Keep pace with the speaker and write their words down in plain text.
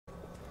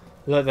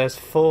Look, there's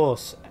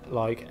force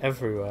like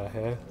everywhere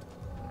here.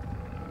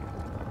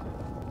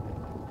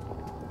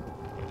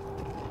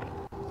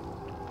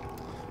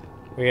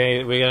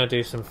 We're gonna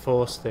do some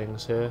force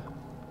things here.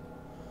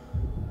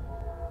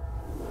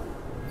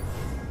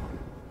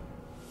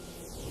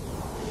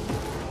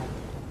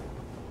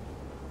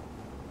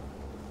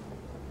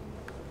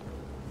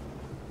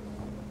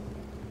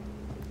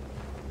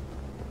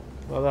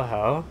 What the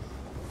hell?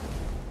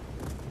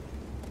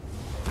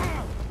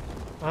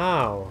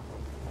 Ow.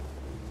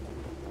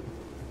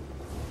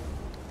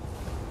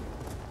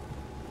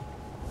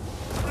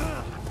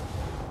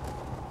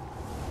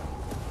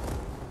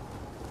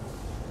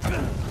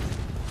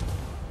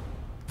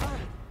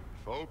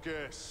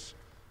 Focus.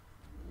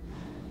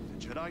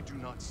 The Jedi do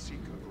not seek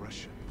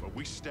aggression, but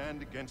we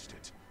stand against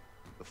it.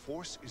 The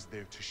Force is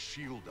there to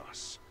shield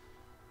us.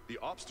 The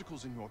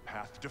obstacles in your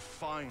path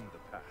define the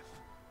path.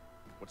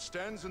 What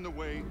stands in the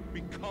way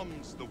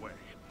becomes the way.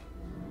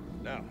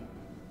 Now,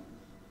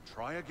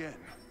 try again.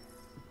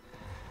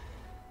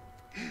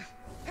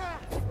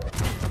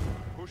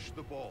 Push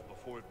the ball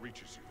before it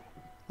reaches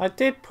you. I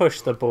did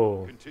push the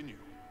ball. Continue.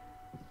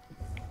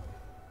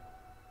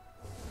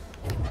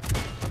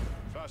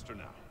 Faster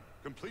now.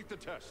 Complete the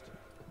test.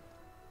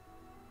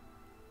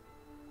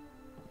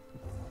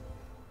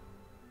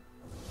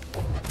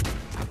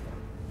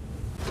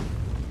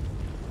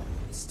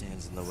 It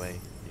stands in the way,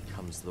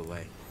 becomes the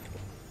way.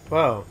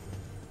 Well.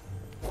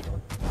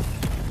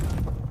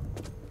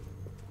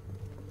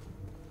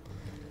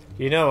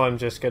 You know I'm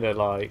just gonna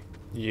like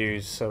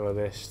use some of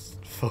this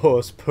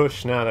force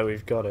push now that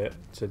we've got it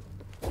to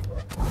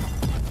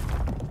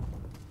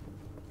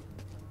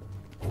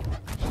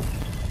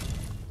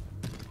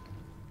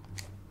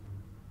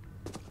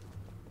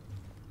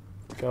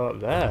go up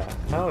there.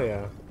 Hell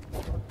yeah.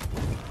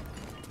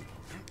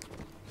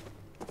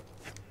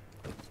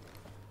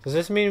 Does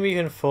this mean we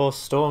can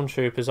force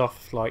stormtroopers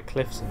off like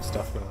cliffs and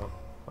stuff now?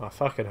 I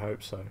fucking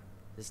hope so.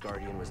 This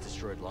Guardian was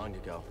destroyed long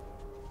ago.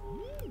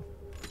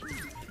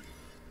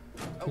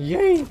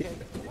 Yay!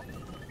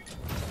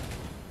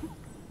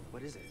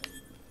 What is it?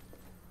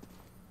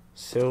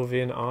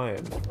 Sylvian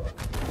iron.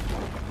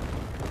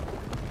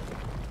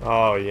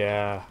 Oh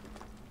yeah.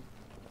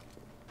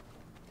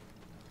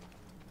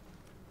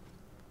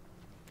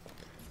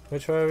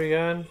 Which way are we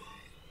going?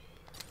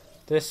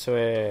 This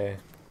way.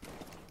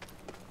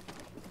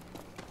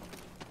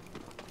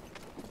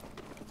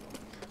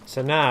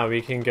 So now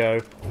we can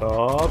go,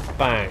 oh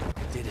bang.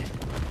 Did it.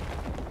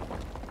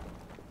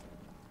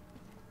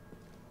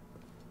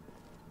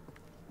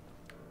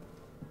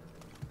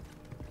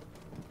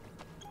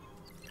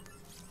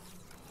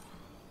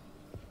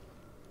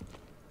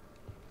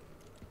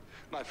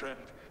 My friend,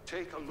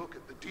 take a look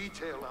at the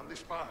detail on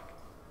this bark.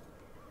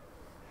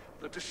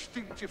 The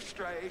distinctive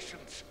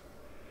striations.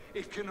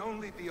 It can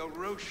only be a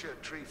Rocha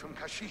tree from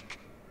Kashyyyk.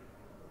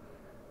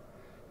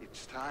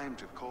 It's time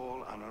to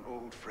call on an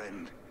old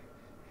friend.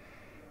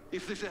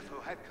 If the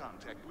Zeffo had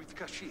contact with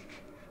Kashyyyk,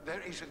 there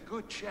is a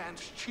good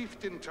chance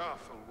Chieftain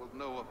Tarful will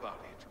know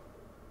about it.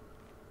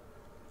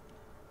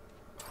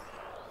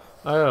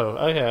 Oh,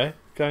 okay.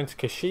 Going to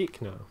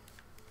Kashyyyk now.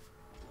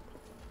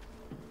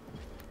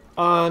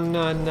 Oh,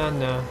 no, no,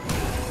 no.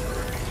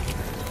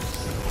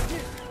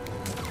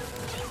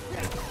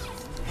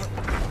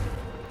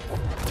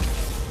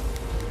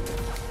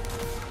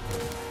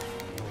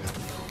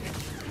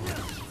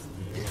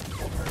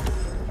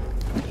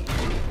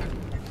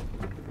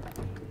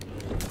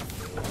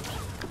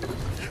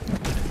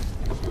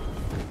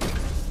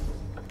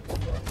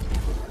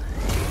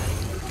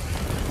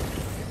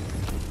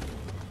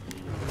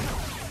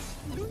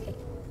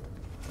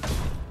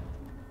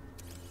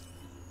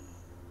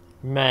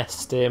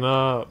 Messed him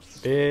up,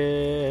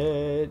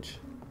 bitch.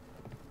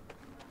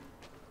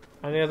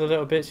 Any other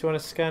little bits you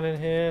want to scan in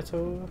here at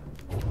all?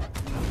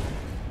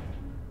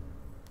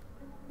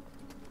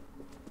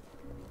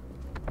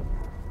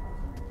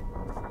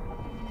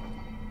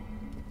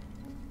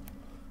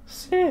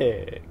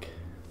 Sick.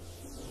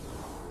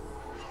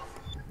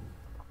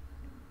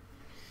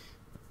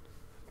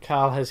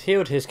 Cal has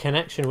healed his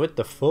connection with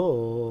the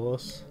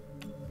Force.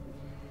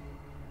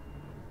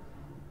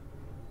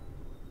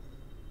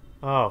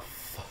 Oh,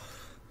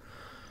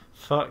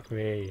 fuck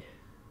me.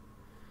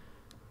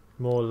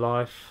 More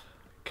life.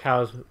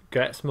 Cows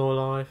gets more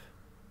life.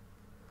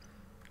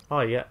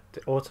 Oh, yeah.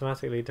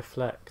 Automatically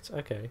deflect.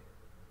 Okay.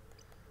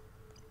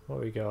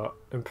 What we got?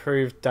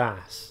 Improved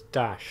dash.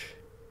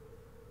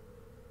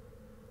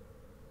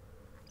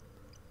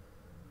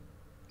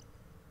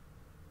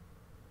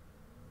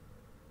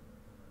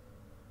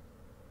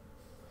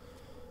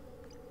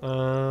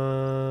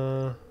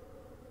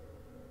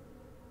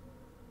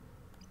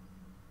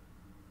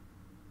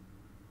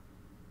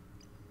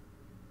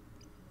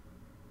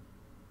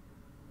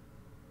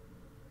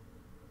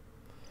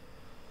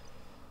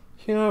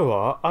 You know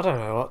what? I don't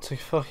know what to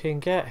fucking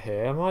get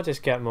here. I might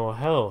just get more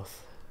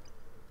health.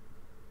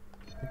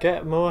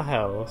 Get more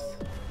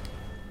health.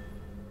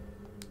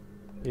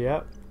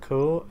 Yep,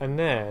 cool. And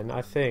then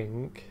I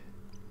think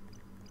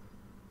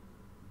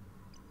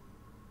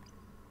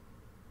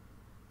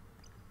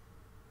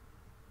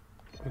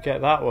We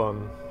get that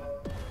one.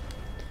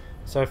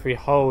 So if we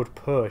hold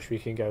push, we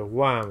can go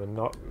wham and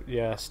not,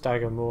 yeah,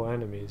 stagger more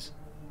enemies.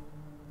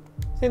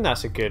 I think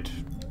that's a good...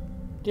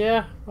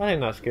 Yeah, I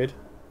think that's good.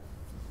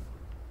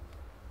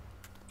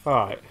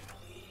 Alright.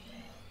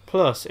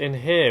 Plus, in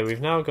here,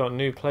 we've now got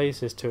new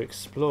places to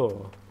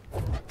explore.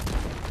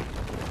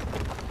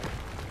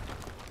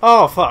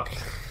 Oh, fuck!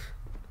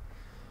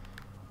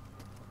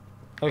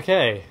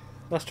 Okay,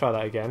 let's try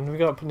that again. We've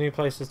got new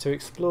places to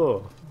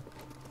explore.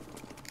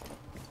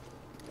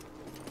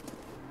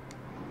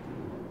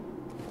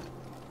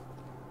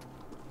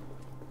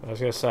 I was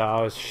going to say,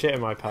 I was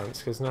shitting my pants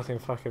because nothing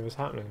fucking was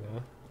happening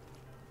there.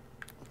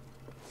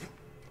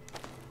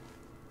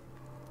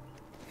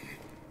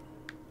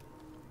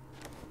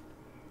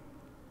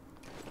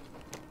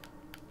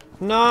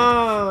 No!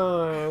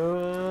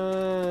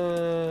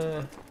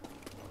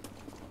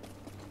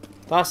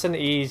 That's an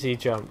easy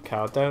jump,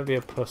 Cal. Don't be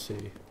a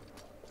pussy.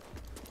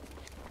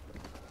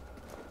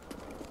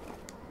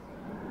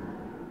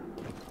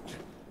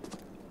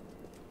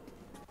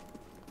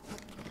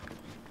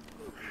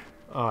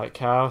 Alright,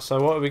 Cal.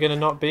 So what are we going to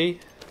not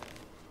be?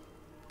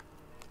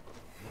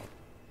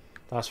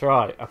 That's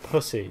right, a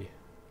pussy.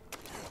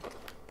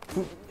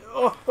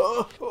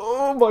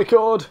 Oh my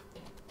god!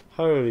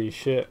 Holy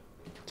shit.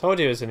 Told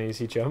you it was an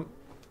easy jump.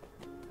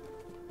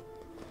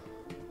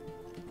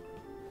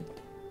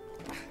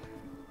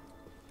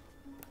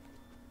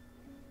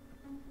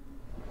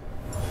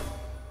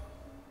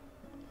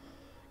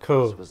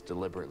 Cool. This was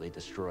deliberately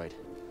destroyed.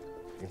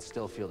 You can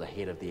still feel the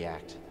hate of the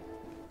act.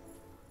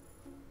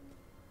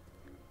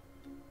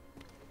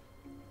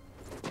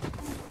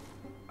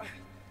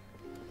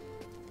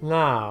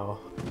 Now,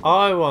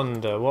 I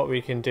wonder what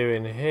we can do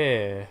in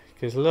here.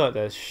 Because look,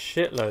 there's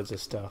shitloads of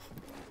stuff.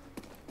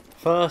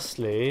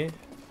 Firstly,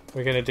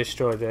 we're going to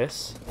destroy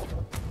this.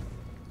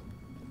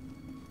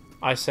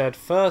 I said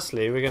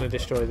firstly, we're going to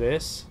destroy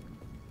this.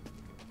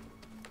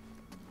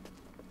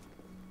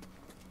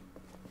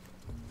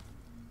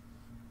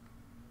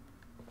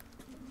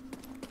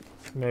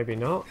 Maybe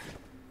not.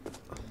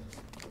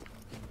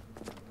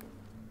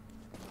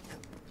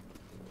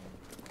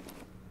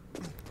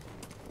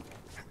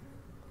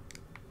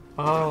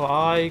 Oh,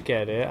 I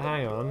get it.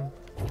 Hang on.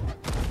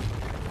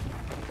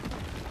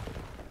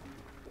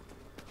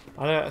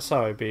 I don't.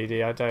 Sorry,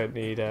 BD. I don't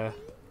need a.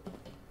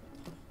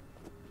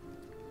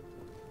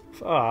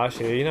 Oh,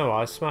 actually, you know what?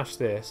 I smashed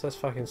this. Let's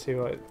fucking see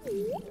what.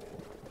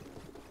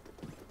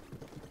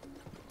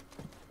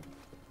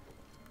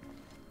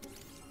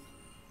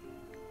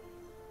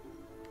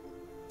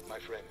 My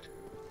friend,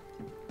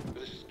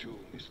 this tomb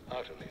is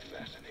utterly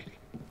fascinating.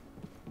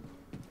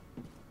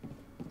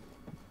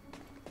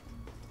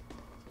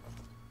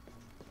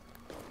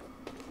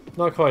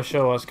 Not quite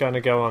sure what's going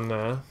to go on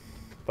there,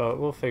 but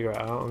we'll figure it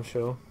out, I'm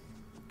sure.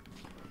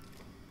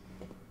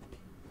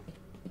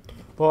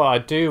 What I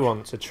do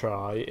want to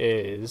try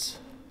is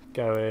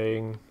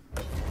going...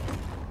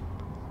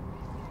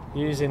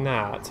 using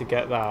that to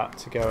get that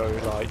to go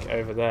like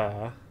over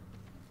there.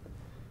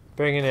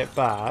 Bringing it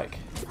back,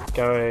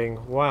 going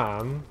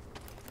wham.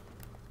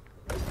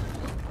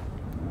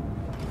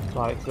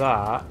 Like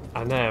that,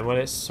 and then when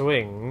it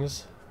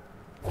swings...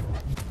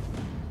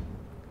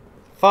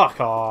 Fuck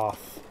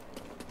off!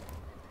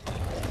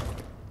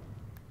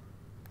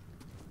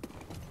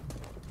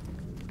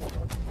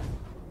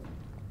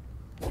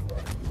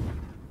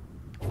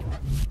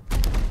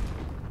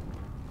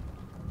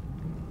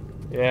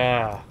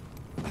 Yeah.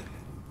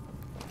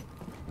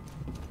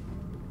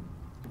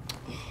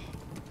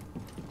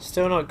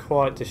 Still not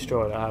quite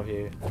destroyed it, have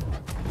you?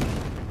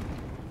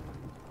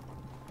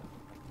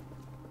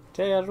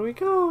 There we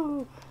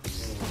go!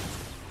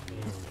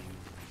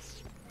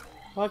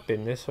 I've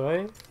been this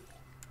way.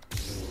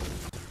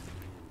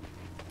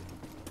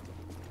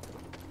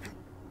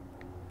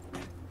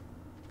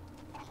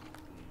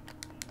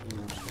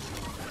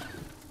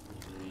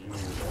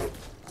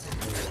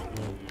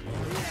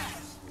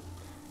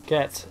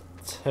 Get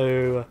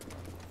to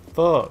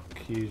fuck,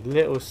 you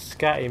little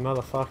scatty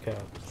motherfucker.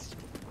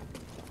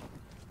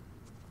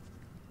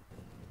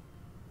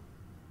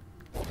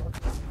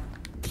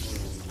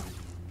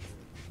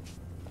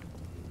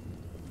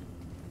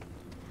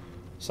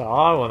 So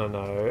I want to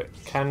know,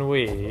 can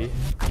we...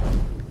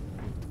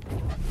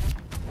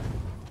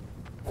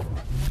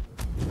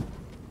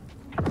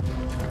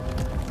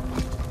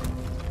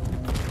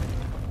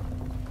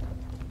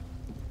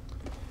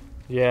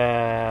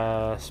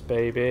 Yes,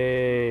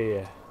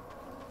 baby.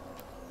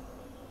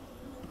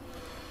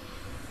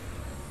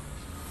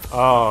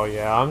 Oh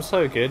yeah, I'm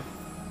so good.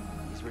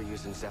 These were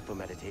used in Zeffo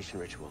meditation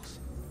rituals.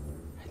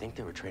 I think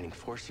they were training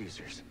Force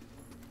users.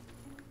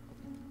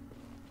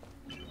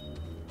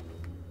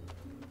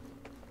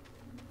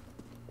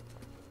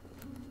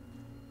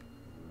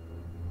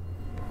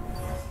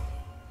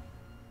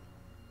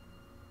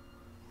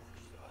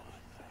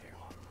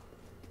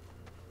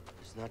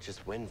 There's not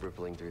just wind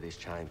rippling through these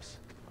chimes.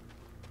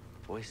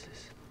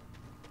 Voices.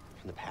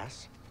 From the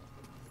past?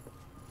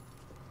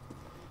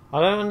 I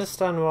don't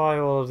understand why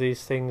all of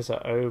these things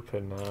are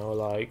open now,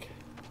 like...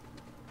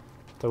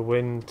 the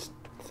wind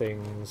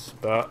things,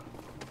 but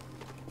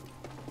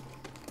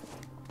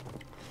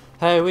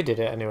hey, we did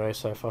it anyway,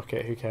 so fuck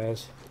it, who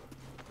cares?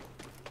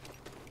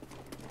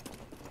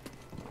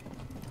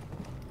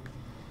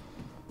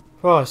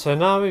 Right, so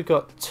now we've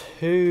got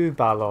 2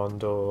 Ballon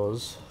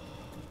d'Ors.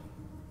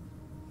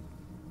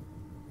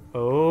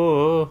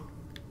 Oh.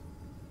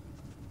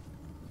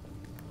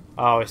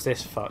 Oh, it's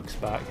this fuck's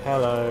back.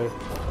 Hello.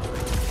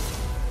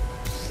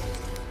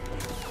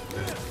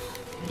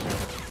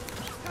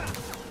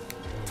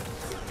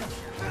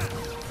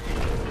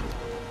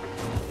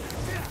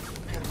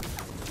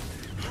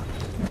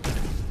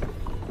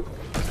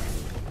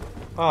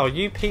 Oh,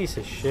 you piece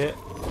of shit.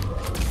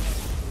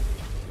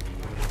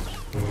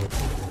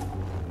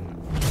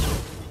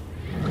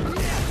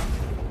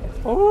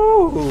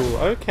 Oh,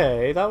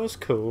 okay, that was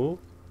cool.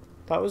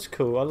 That was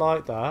cool, I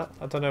like that.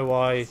 I don't know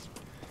why it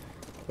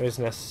was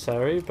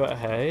necessary, but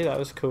hey, that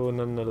was cool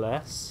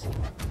nonetheless.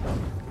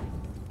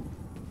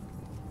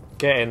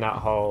 Get in that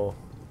hole.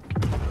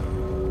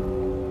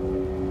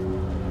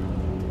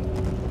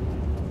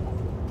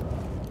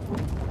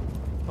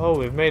 Oh,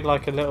 we've made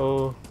like a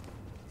little...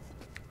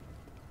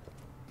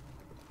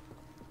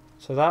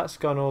 So that's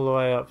gone all the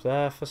way up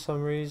there for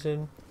some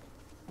reason.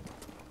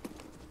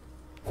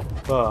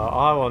 But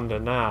I wonder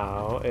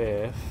now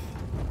if...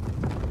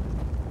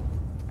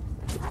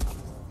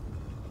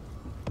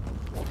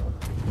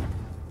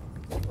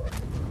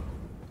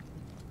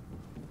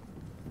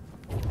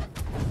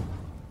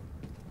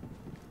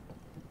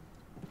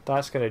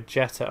 that's going to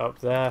jet it up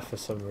there for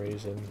some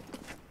reason.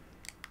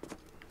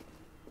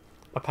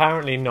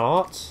 Apparently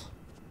not.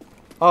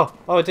 Oh,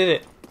 I did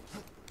it.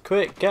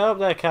 Quick, get up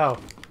there, Cal.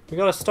 We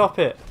gotta stop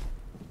it.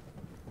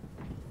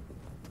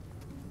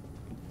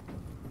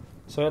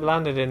 So it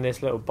landed in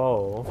this little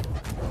bowl.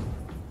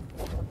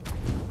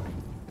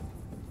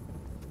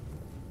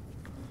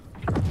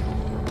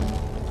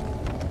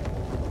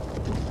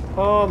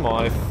 Oh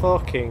my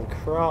fucking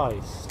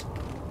Christ.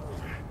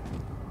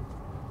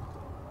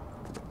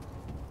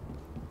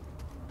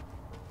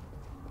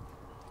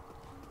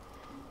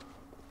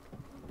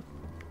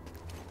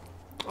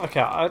 Okay,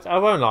 I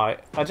won't lie.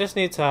 I just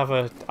need to have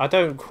a... I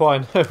don't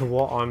quite know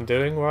what I'm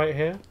doing right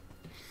here.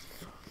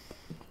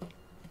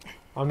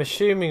 I'm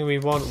assuming we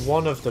want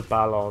one of the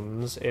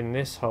ballons in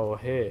this hole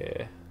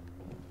here.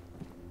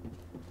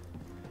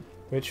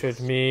 Which would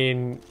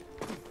mean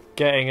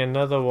getting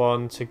another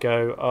one to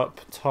go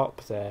up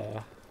top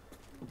there.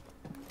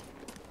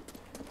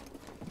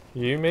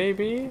 You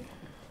maybe?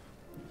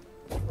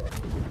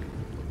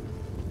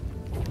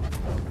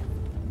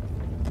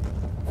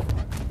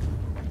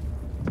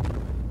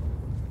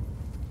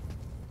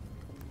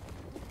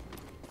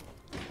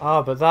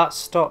 Ah, but that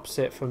stops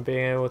it from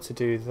being able to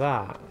do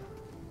that.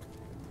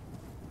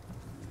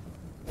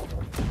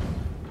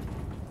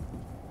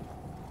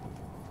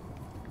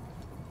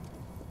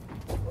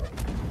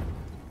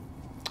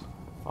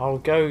 I'll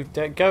go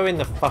in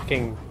the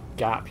fucking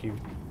gap,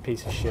 you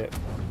piece of shit.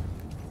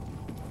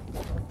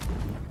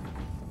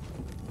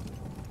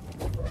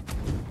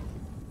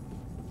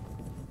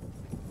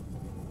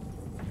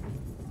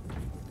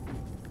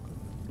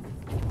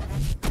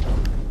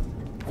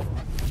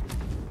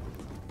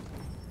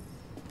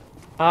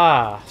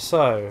 Ah,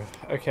 so,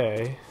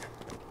 okay.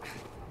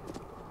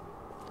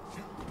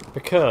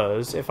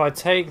 Because if I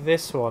take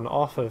this one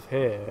off of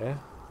here...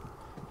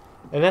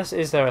 Unless,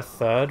 is there a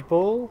third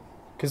ball?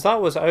 Because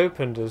that was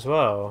opened as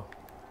well.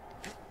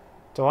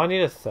 Do I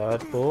need a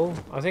third ball?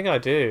 I think I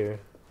do.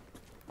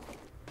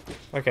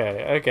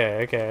 Okay.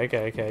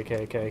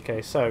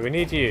 So, we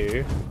need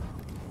you.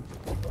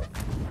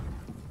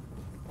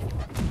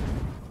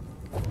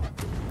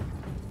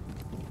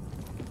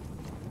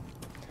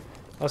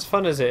 As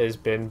fun as it has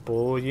been,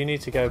 ball, you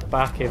need to go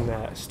back in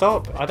there.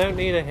 Stop! I don't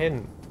need a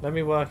hint. Let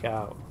me work it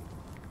out.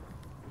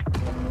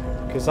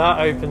 Because that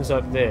opens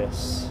up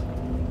this.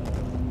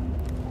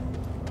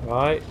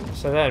 Right,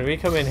 so then we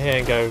come in here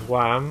and go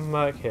wham,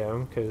 murk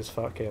him, because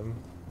fuck him.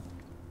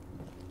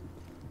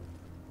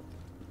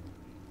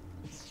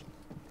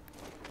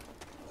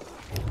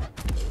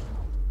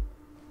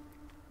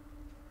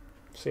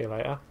 See you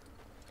later.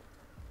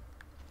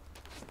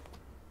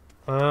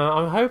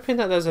 I'm hoping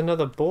that there's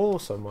another ball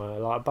somewhere,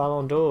 like a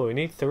Ballon d'Or. We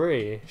need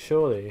 3,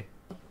 surely.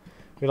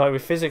 We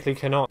physically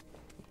cannot.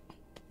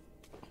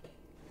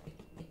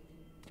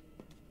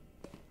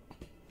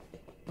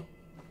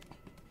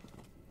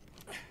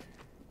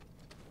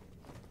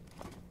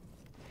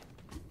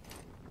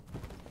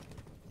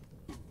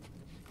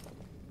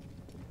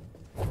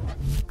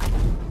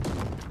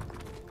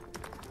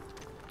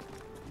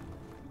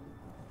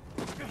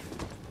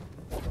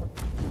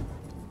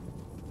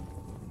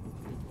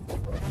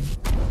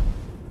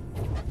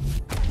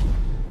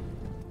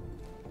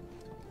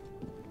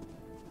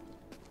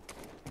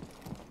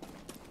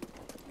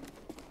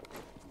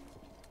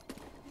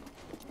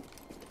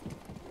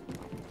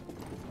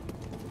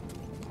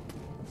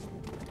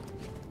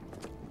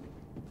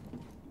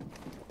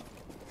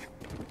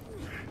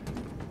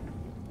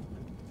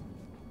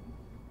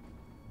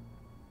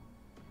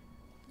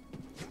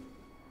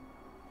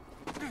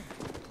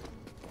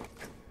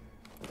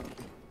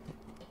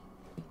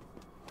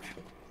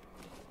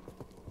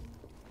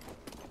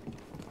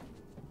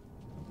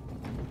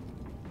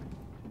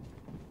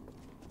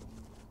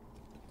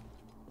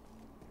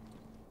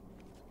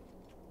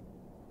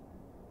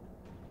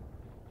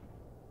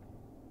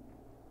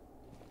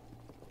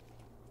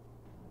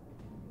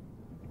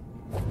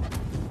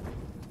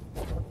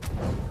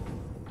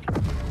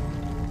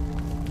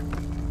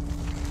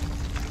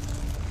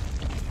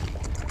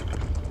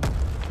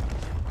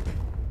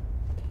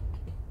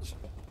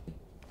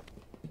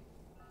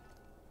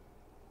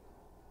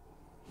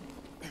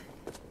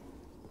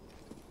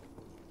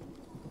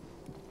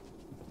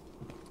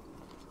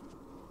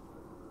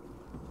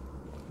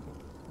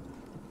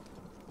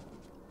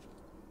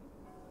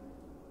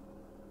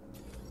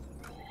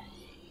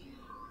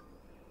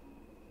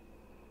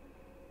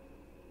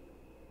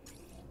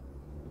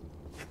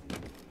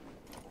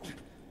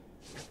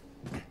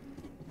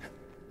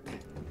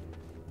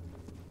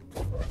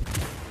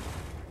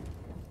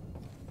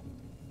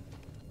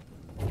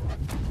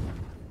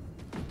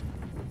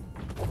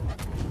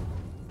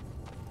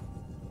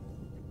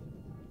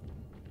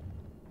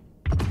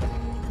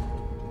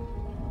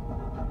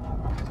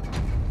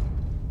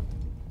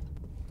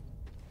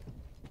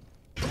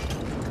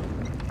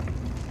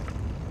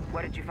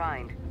 What did you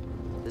find?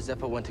 The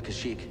Zeffo went to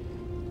Kashyyyk.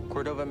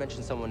 Cordova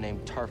mentioned someone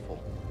named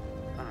Tarful.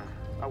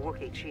 A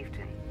Wookiee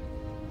chieftain.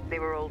 They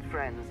were old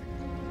friends.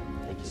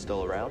 Think he's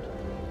still around?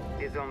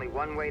 There's only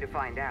one way to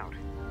find out.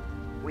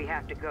 We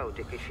have to go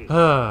to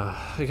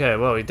Kashyyyk. Okay,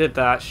 well, we did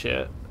that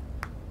shit.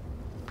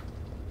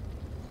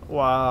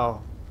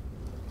 Wow.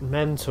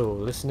 Mental.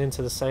 Listening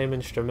to the same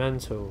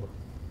instrumental.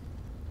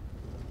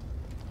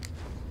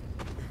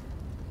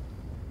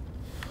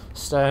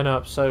 Staying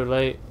up so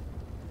late.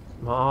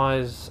 My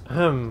eyes.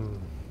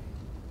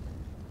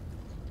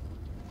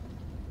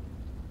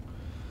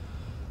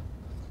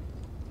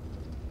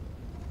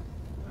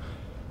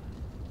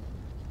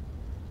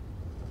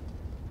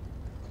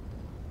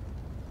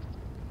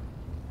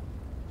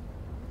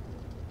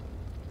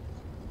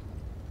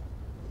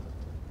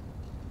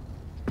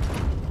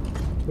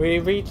 We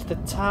reached the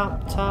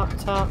top.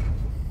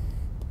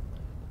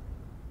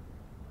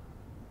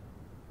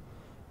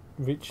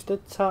 Reach the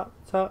top.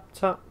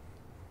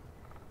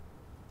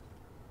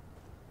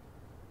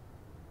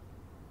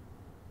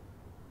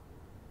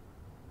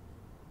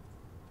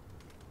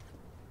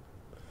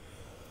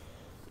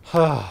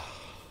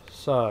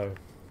 So.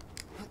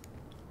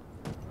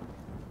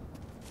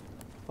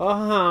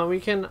 We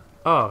can.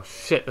 Oh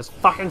shit, there's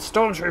fucking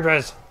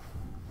stormtroopers!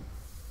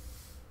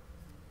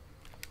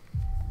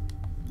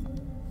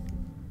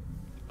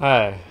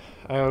 Oh,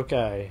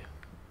 okay.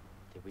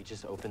 Did we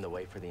just open the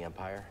way for the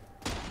Empire?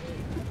 Not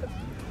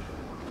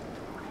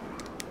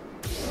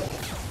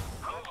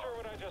sure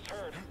what I just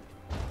heard.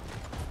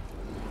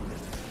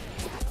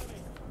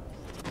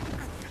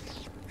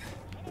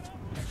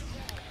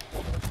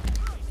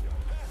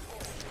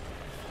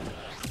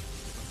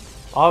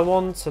 I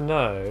want to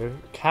know,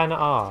 can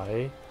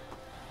I...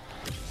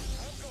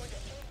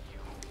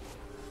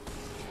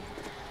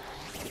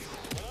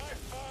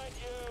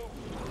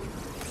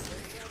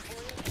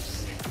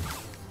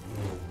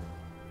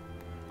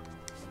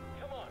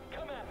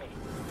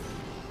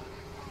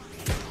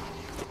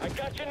 I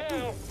got you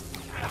now.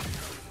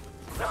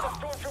 Let the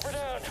stormtrooper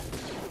down.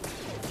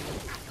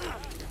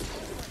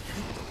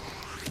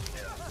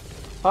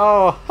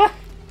 Oh!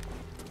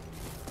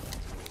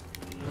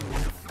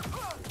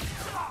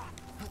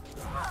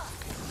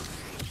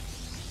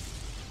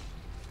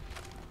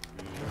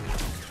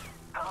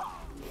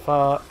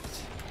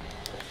 Fucked.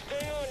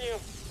 Stay on you.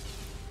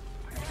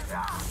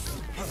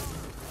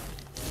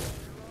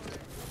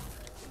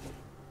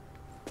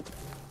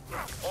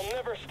 I'll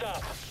never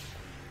stop.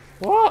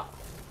 What?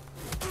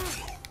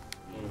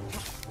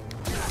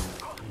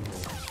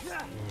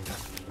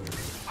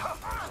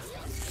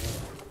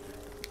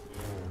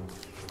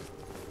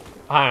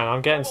 Hang on,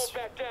 I'm getting... Almost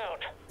back down.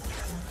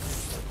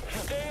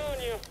 Stay on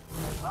you.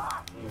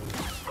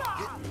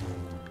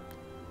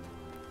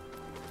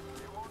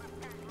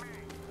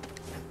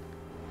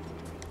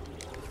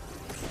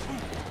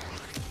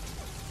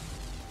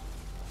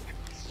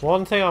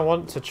 One thing I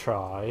want to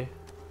try,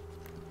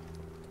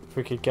 if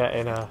we could get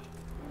in a...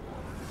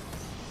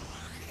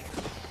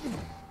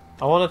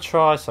 I want to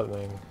try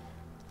something.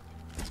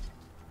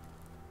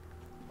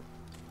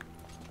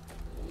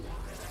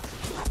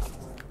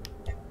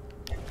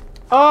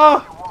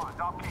 Oh!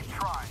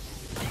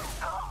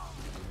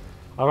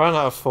 I ran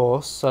out of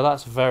force, so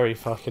that's very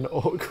fucking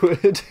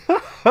awkward.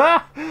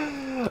 Oh,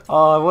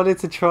 I wanted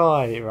to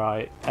try,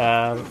 right,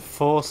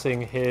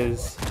 forcing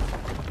his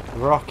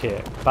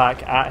rocket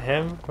back at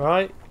him,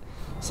 right?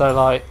 So,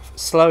 like,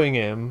 slowing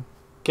him,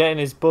 getting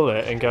his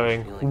bullet and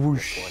going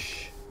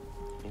whoosh.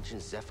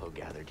 Ancient Zeffo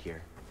gathered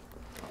here.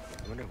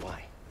 I wonder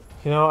why.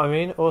 You know what I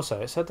mean? Also,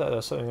 it said that there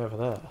was something over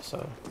there,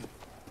 so...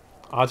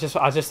 I just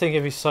think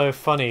it'd be so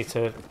funny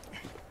to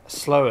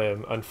slow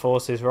him and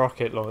force his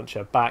rocket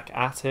launcher back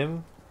at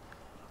him.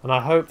 And I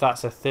hope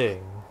that's a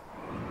thing.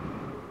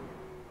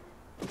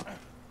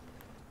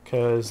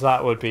 Because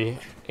that would be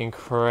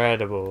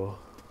incredible.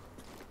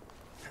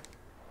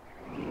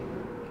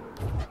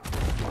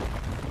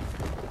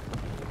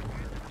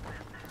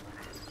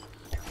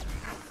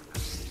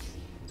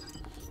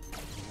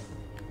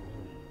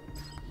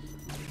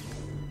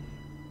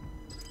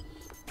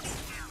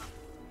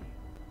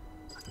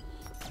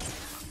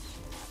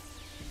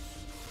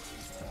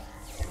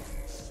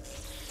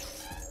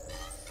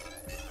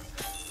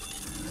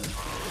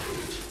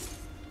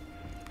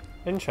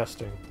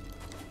 Interesting.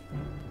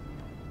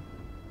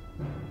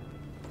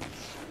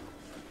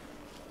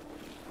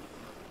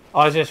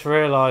 I just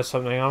realised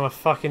something. I'm a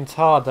fucking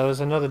tard. There was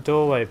another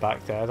doorway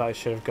back there that I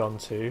should have gone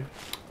to.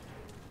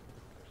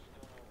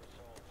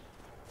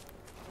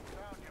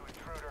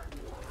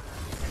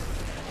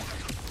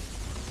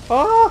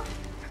 Oh!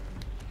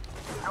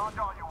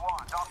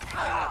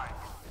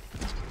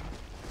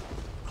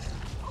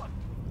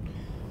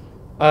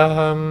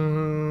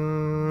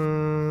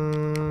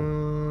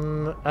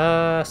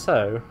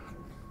 So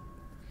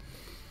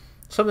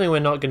something we're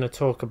not going to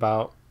talk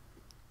about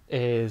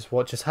is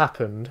what just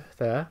happened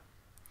there.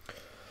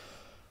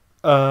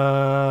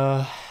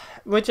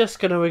 We're just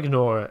going to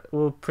ignore it.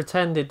 We'll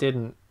pretend it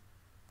didn't.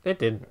 It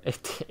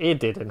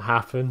didn't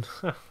happen.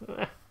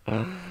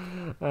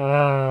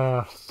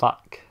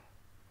 Fuck.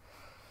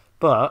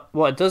 But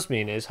what it does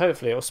mean is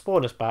hopefully it'll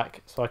spawn us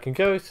back so I can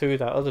go through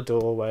that other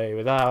doorway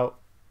without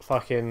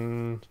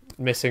fucking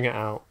missing it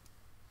out.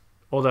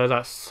 Although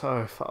that's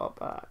so far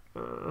back.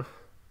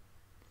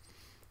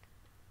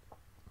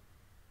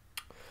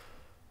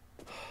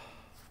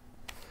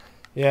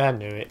 Yeah, I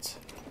knew it.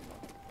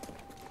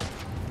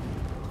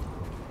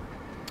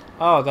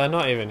 Oh, they're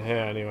not even here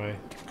anyway.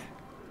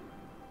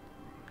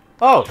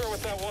 Oh! Not sure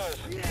what that was.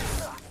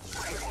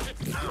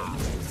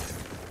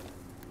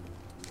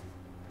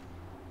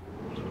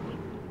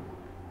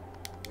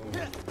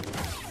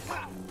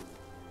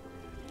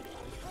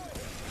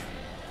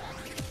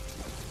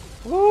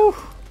 Woo!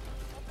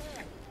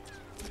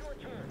 Your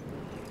turn.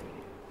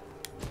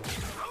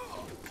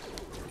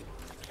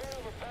 Can't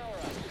overpower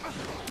us.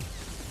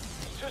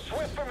 Too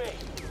swift for me.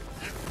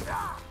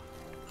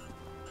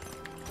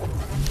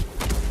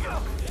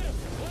 Hit him.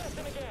 Blast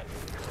him again.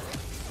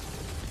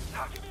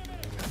 Give me a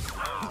minute.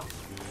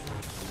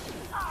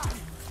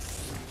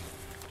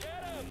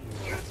 Get him.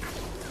 Jedi,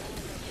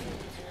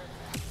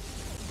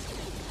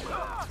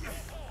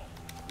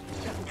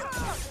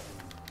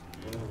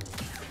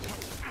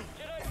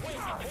 wait.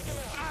 Take him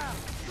out.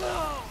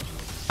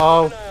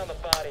 Oh, Keep an eye on the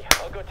body.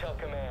 I'll go tell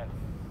command.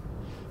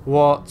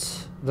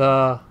 what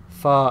the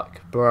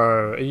fuck,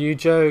 bro? Are you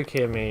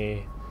joking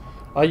me?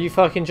 Are you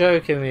fucking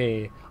joking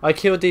me? I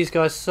killed these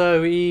guys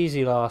so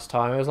easy last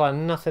time. It was like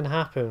nothing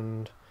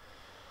happened.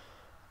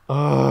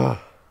 Ugh.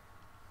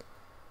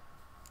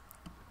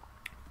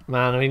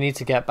 Man, we need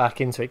to get back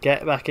into it.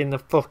 Get back in the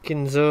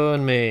fucking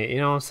zone, mate. You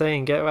know what I'm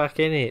saying? Get back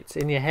in it. It's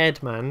in your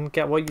head, man.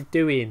 Get what you're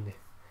doing.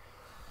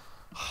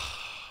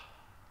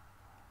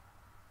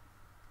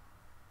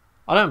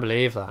 I don't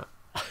believe that.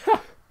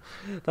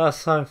 That's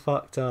so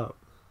fucked up.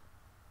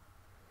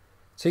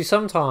 See,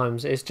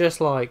 sometimes it's just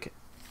like...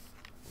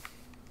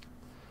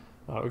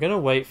 Right, we're going to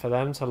wait for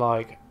them to,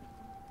 like,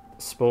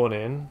 spawn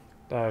in.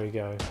 There we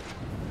go.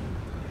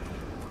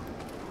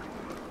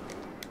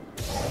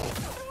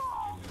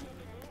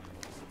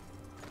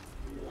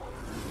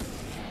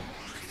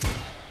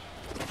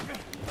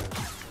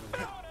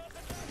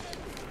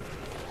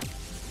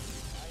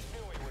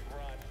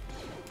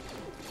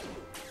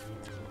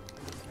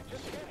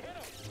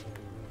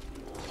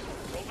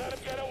 Don't let him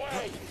get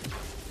away.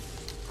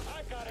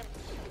 I got him.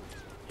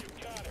 You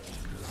got him.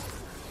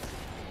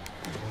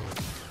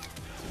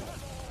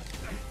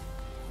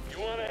 You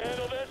want to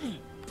handle this?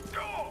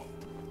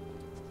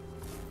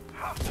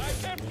 I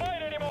can't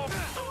fight anymore.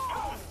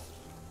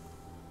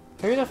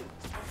 Who the...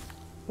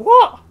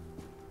 What?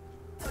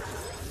 I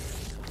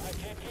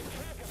can't keep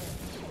track of it.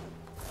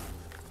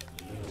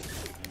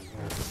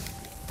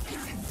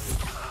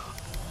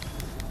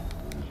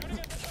 Shooting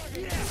at the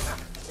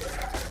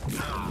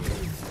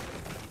target.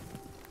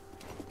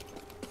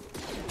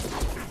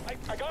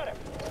 I got him.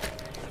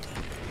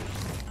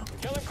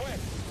 Kill him quick.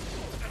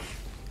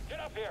 Get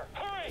up here.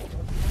 Hurry.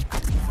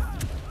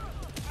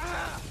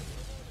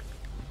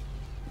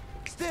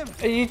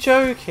 Are you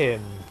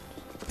joking?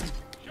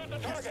 Shoot the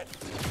target.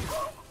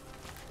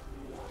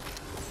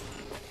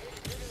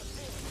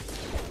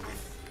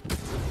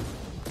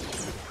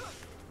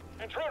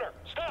 Intruder,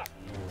 stop.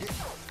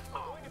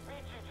 I'm going to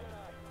beat you,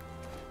 Jedi.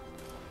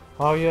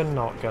 Oh, you're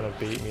not gonna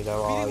beat me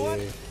though, are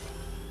you?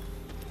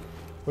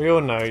 We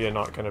all know you're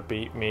not gonna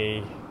beat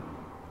me.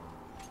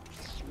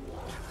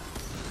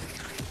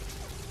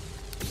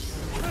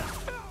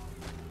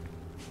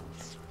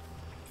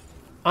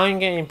 I'm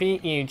gonna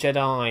beat you,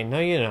 Jedi. No,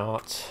 you're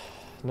not.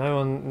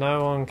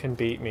 No one can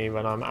beat me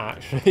when I'm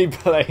actually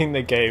playing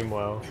the game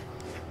well.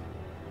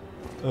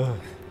 Ugh.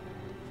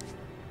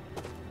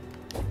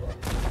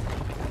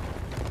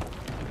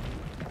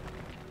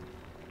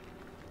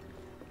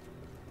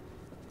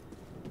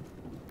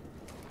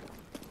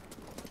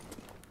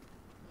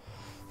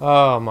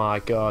 Oh my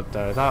god,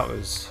 though, that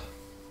was...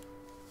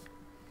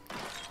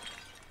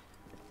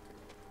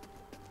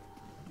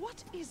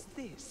 What is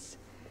this?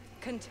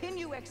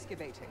 Continue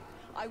excavating.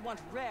 I want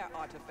rare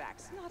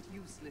artifacts, not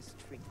useless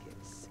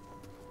trinkets.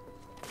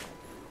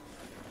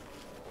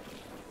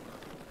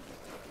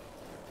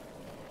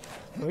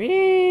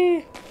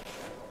 Whee!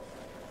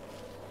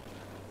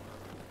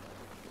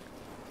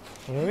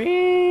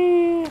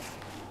 Whee!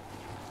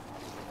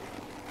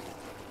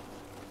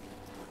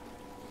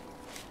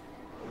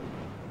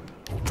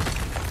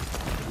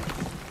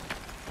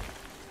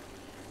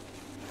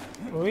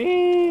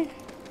 Whee!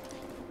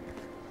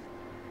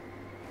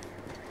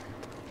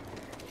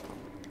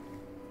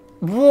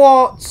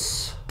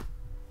 What?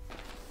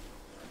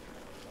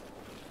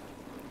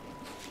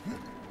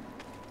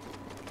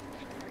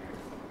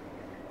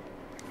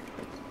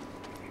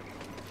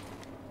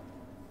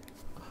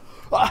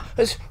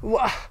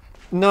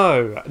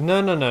 No,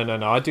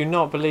 I do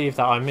not believe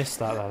that I missed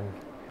that then.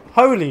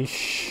 Holy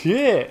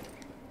shit!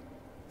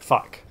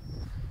 Fuck.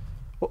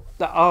 What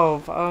the,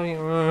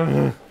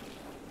 oh,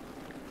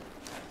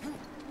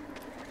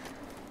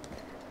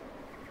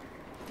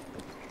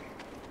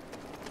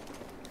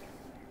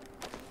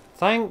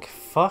 Thank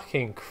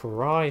fucking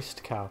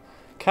Christ, Cal.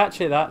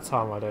 Catch it that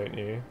time, why don't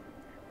you?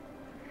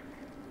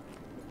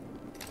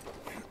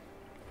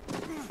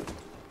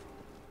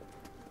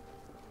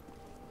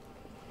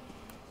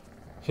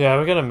 Yeah,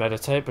 we're gonna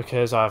meditate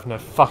because I have no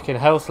fucking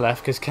health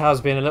left because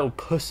Cal's being a little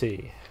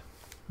pussy.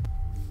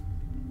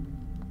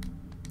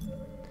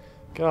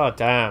 God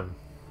damn.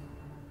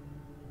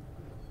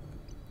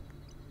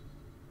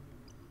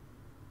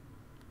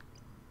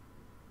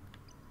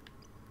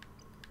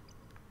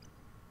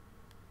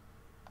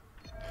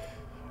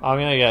 I'm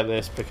gonna get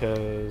this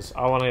because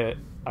I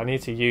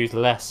need to use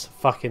less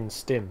fucking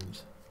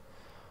stims.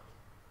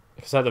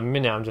 Because at the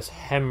minute I'm just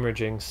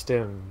hemorrhaging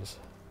stims.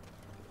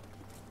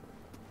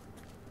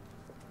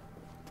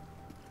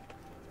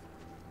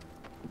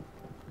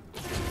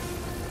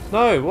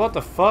 No, what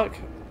the fuck?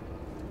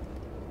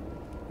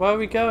 Where are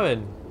we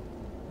going?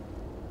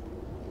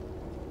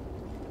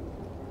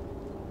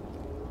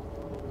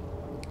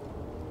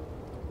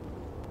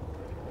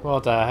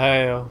 What the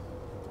hell?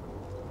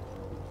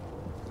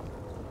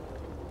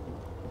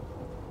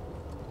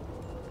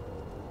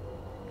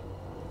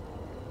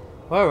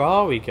 Where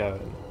are we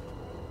going?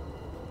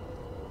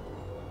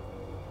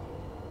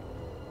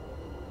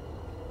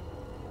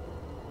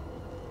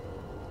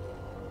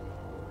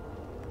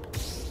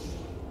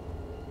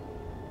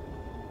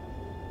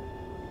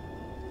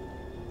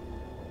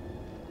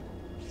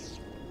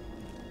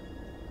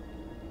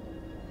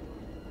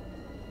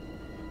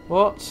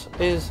 What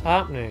is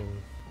happening?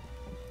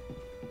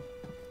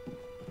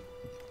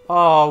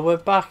 Oh, we're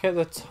back at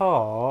the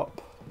top.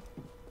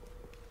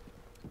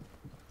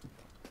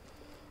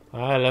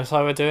 Alright, looks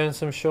like we're doing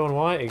some Shaun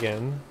White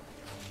again.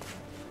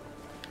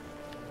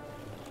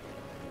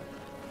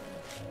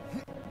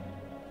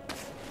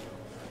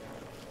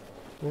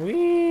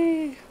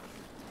 Whee!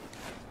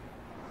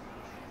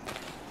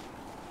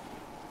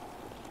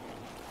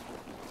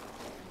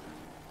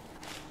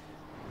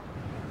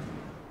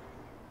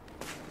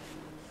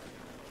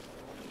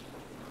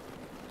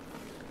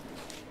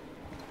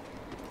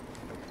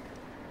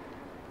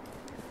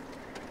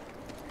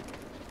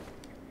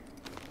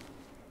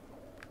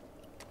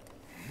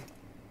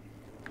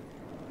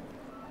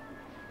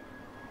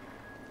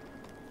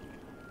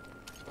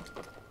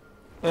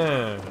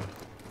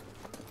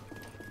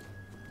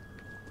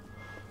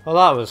 Well,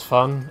 that was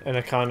fun in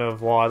a kind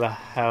of why the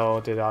hell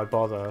did I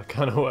bother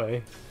kind of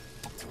way.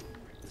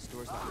 The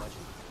store's not budging.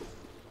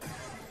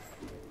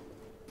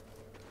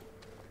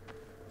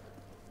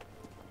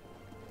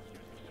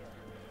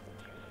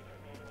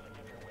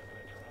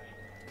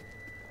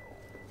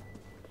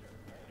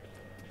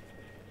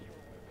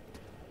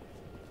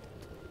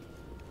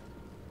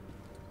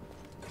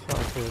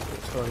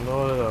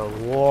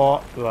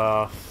 What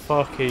the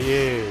fuck are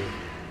you?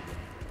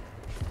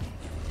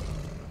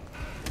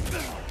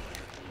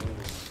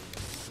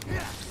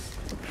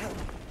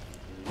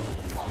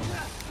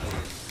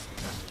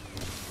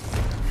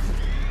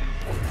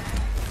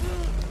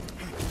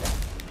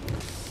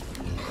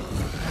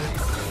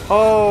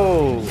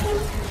 Oh!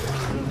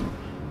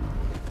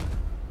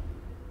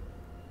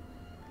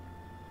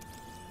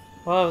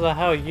 What the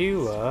hell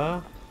you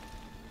were?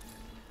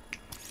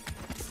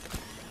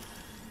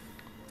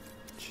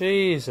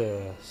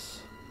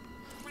 Jesus.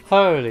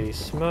 Holy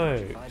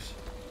smokes.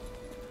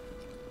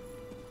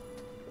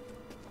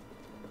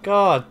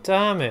 God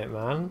damn it,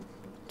 man.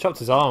 Chopped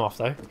his arm off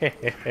though.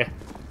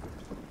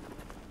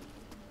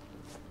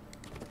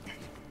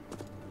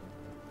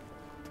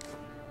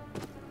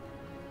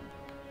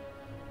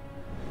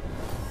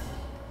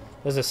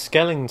 There's a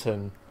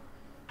skeleton.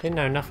 Didn't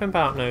know nothing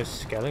about no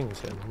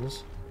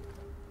skeletons.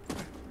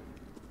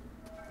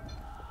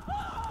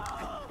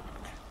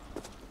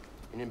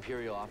 An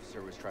Imperial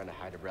officer was trying to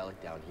hide a relic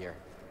down here.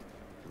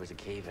 There was a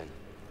cave-in.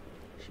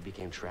 She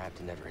became trapped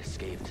and never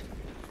escaped.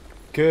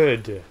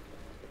 Good.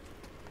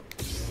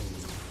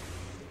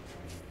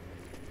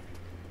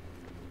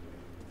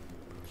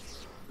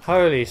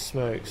 Holy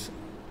smokes.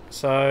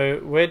 So,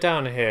 we're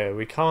down here.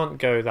 We can't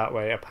go that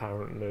way,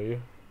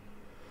 apparently.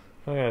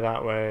 I'll go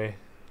that way.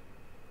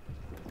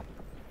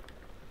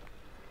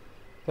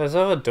 There's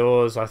other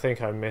doors I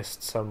think I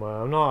missed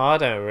somewhere. I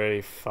don't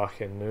really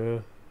fucking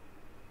know.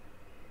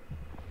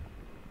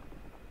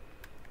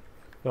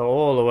 They're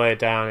all the way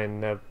down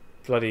in the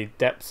bloody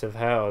depths of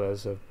hell.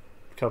 There's a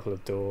couple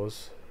of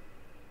doors.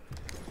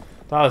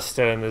 That was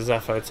still in the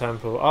Zeffo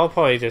temple. I'll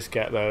probably just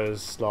get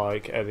those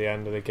like at the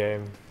end of the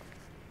game.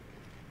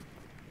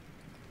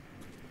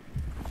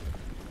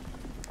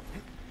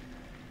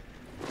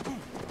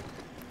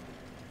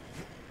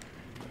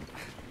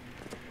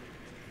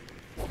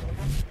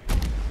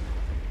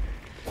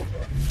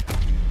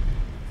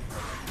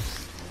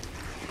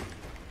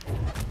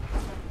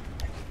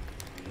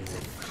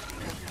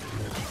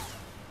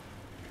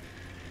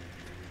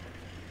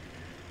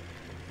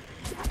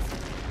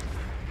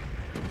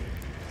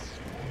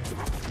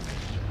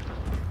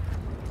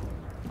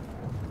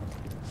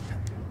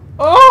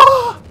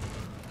 Oh!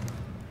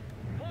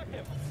 Block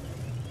him.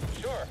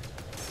 Sure.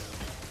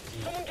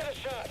 Someone get a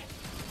shot.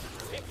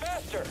 Be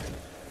faster.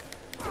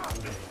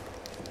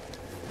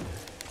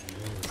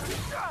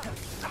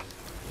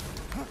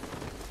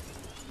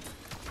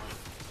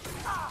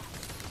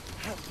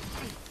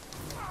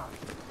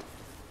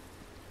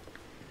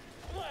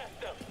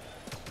 Blast him.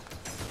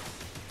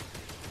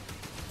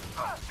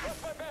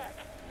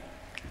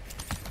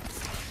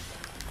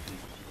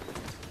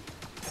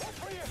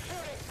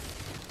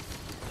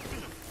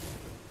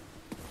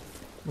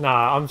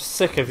 Nah, I'm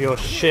sick of your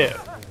shit.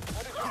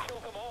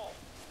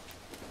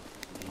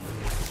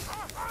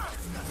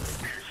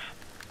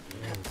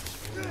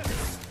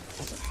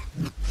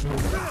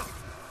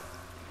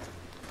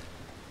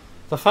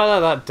 The fact that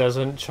that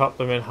doesn't chop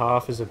them in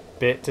half is a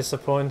bit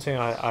disappointing,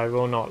 I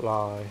will not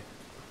lie.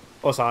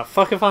 Also,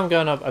 fuck if I'm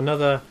going up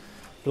another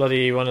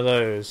bloody one of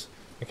those.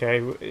 Okay,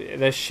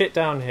 there's shit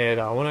down here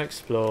that I want to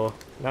explore.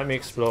 Let me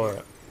explore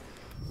it.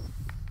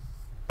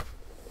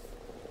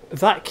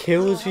 That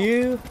kills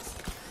you?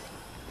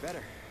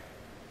 Better.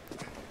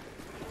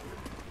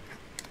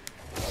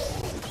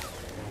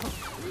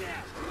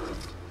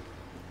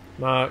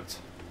 Marked.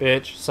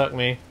 Bitch, suck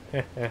me.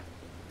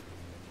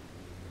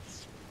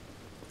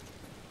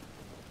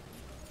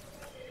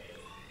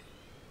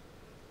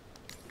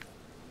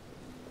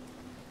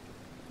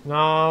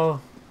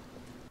 No.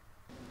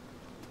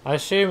 I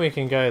assume we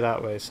can go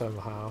that way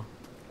somehow.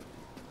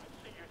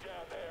 See you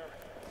down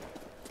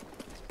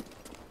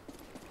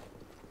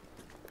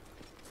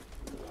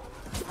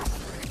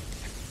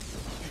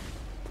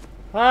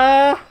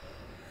there.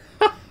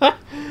 Ah!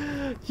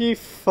 You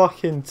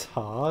fucking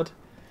tard.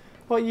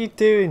 What are you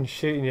doing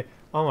shooting you?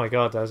 Oh my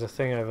god, there's a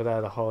thing over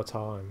there the whole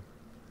time.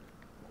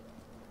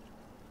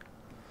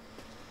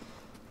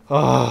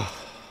 Oh.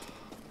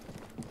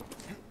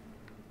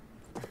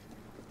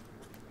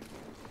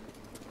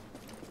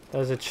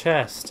 There's a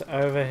chest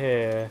over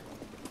here.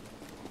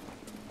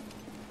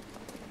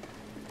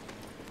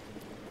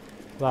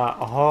 That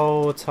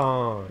whole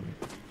time.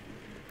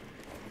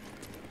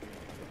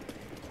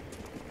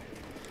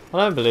 I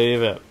don't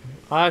believe it.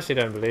 I actually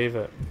don't believe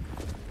it.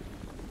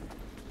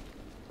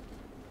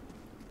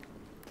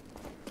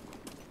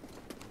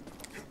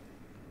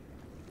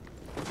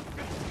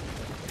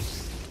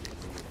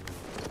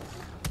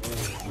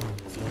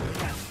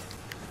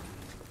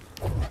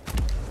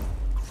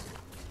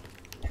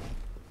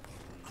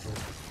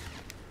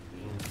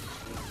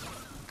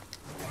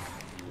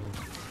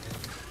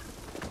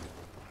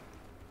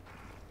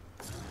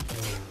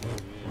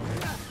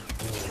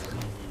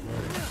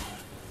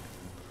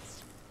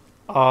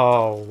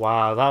 Oh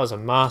wow, that was a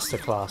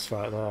masterclass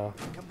right there.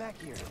 Come back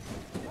here.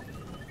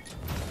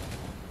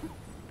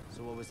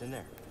 So what was in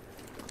there?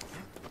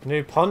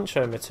 New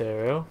poncho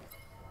material.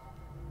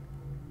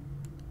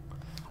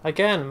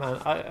 Again, man,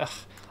 I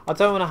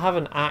don't want to have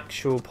an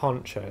actual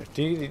poncho.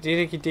 Do you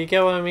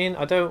get what I mean?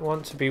 I don't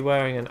want to be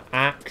wearing an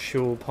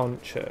actual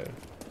poncho.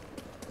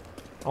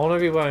 I want to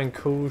be wearing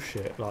cool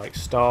shit like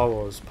Star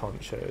Wars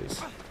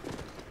ponchos.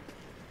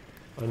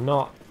 And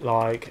not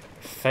like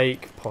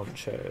fake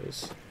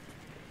ponchos.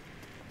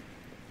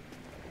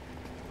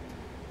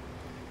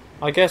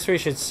 I guess we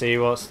should see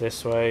what's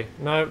this way.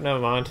 Nope, never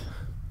mind.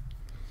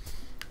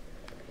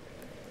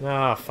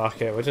 Nah,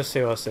 fuck it. We'll just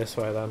see what's this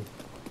way then.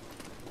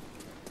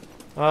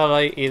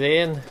 Alright,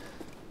 Elaine.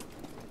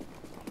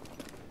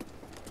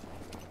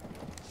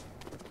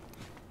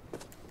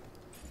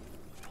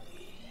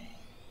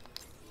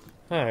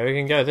 Oh, we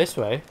can go this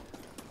way.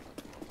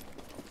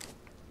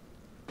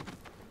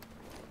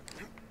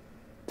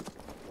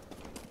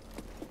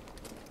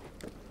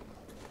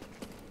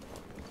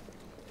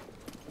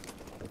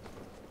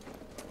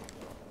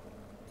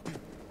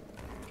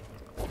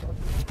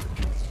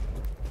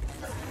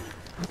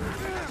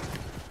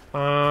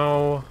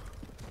 Ow.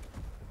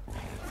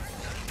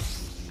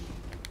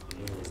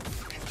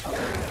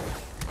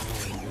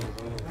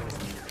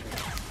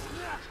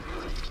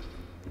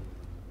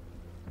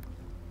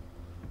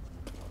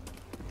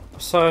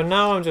 So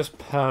now I'm just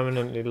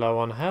permanently low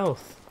on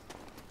health.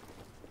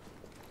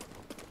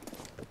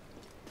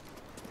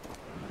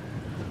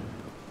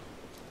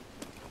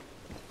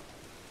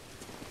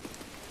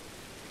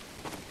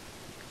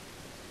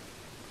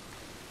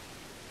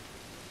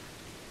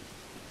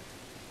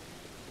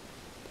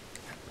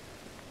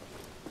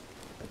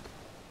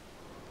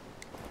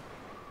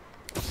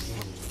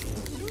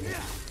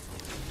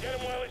 Get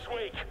him while he's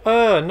weak.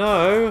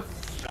 No.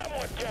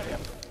 Someone get him.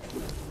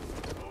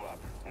 Move up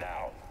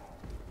now.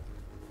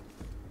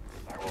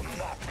 I will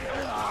not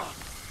kill.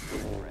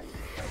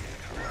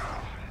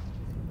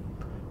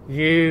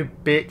 You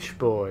bitch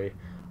boy.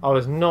 I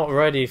was not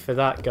ready for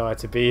that guy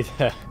to be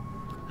there.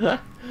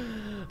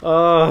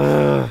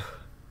 Oh.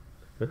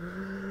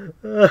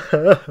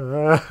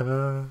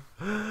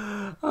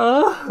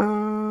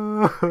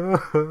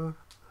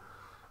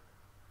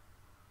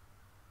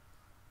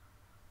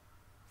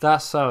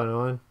 That's so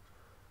annoying.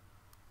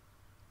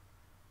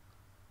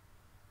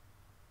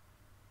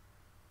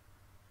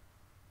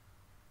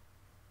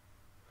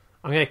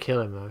 I'm gonna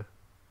kill him though.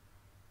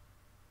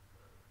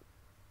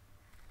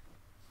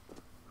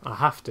 I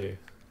have to.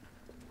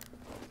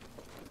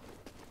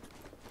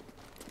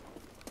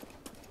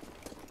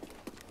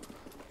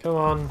 Come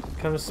on,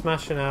 come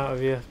smashing out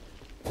of you.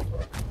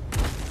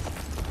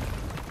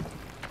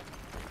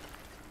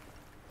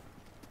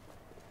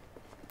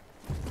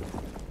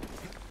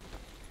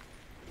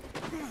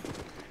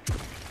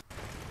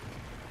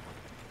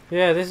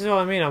 Yeah, this is what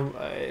I mean.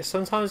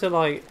 Sometimes it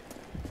like,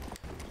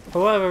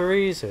 for whatever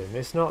reason,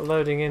 it's not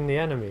loading in the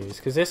enemies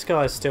because this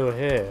guy's still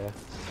here.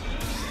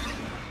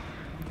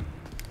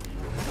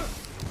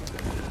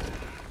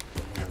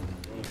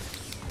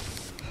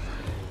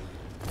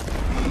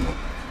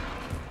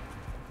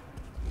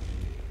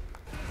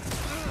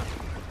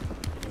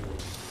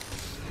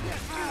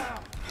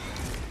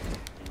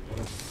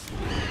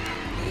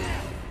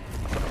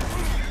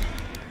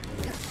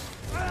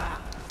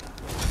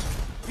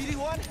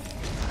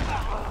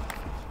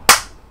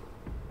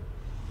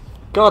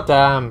 God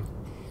damn.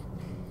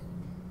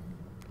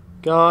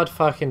 God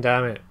fucking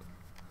damn it.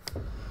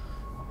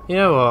 You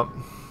know what?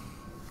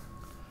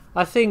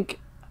 I think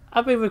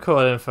I've been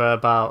recording for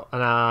about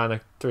an hour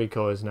and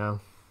 3/4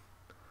 now.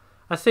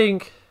 I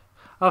think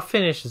I'll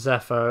finish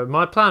Zeffo.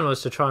 My plan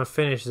was to try and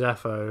finish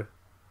Zeffo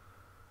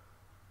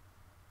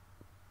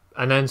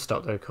and then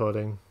stop the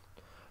recording.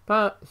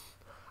 But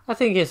I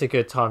think it's a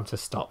good time to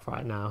stop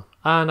right now.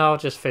 And I'll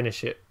just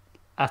finish it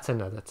at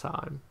another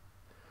time.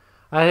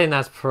 I think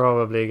that's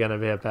probably going to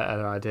be a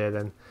better idea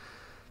than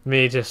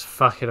me just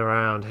fucking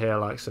around here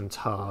like some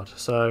tard.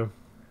 So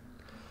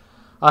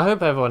I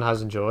hope everyone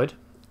has enjoyed.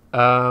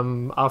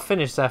 I'll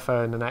finish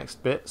Zeffo in the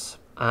next bits,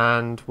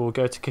 and we'll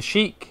go to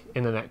Kashyyyk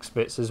in the next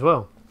bits as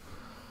well.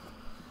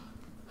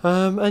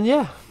 And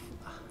yeah,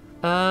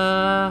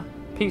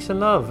 peace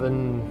and love,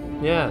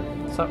 and yeah,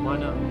 suck my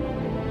nut.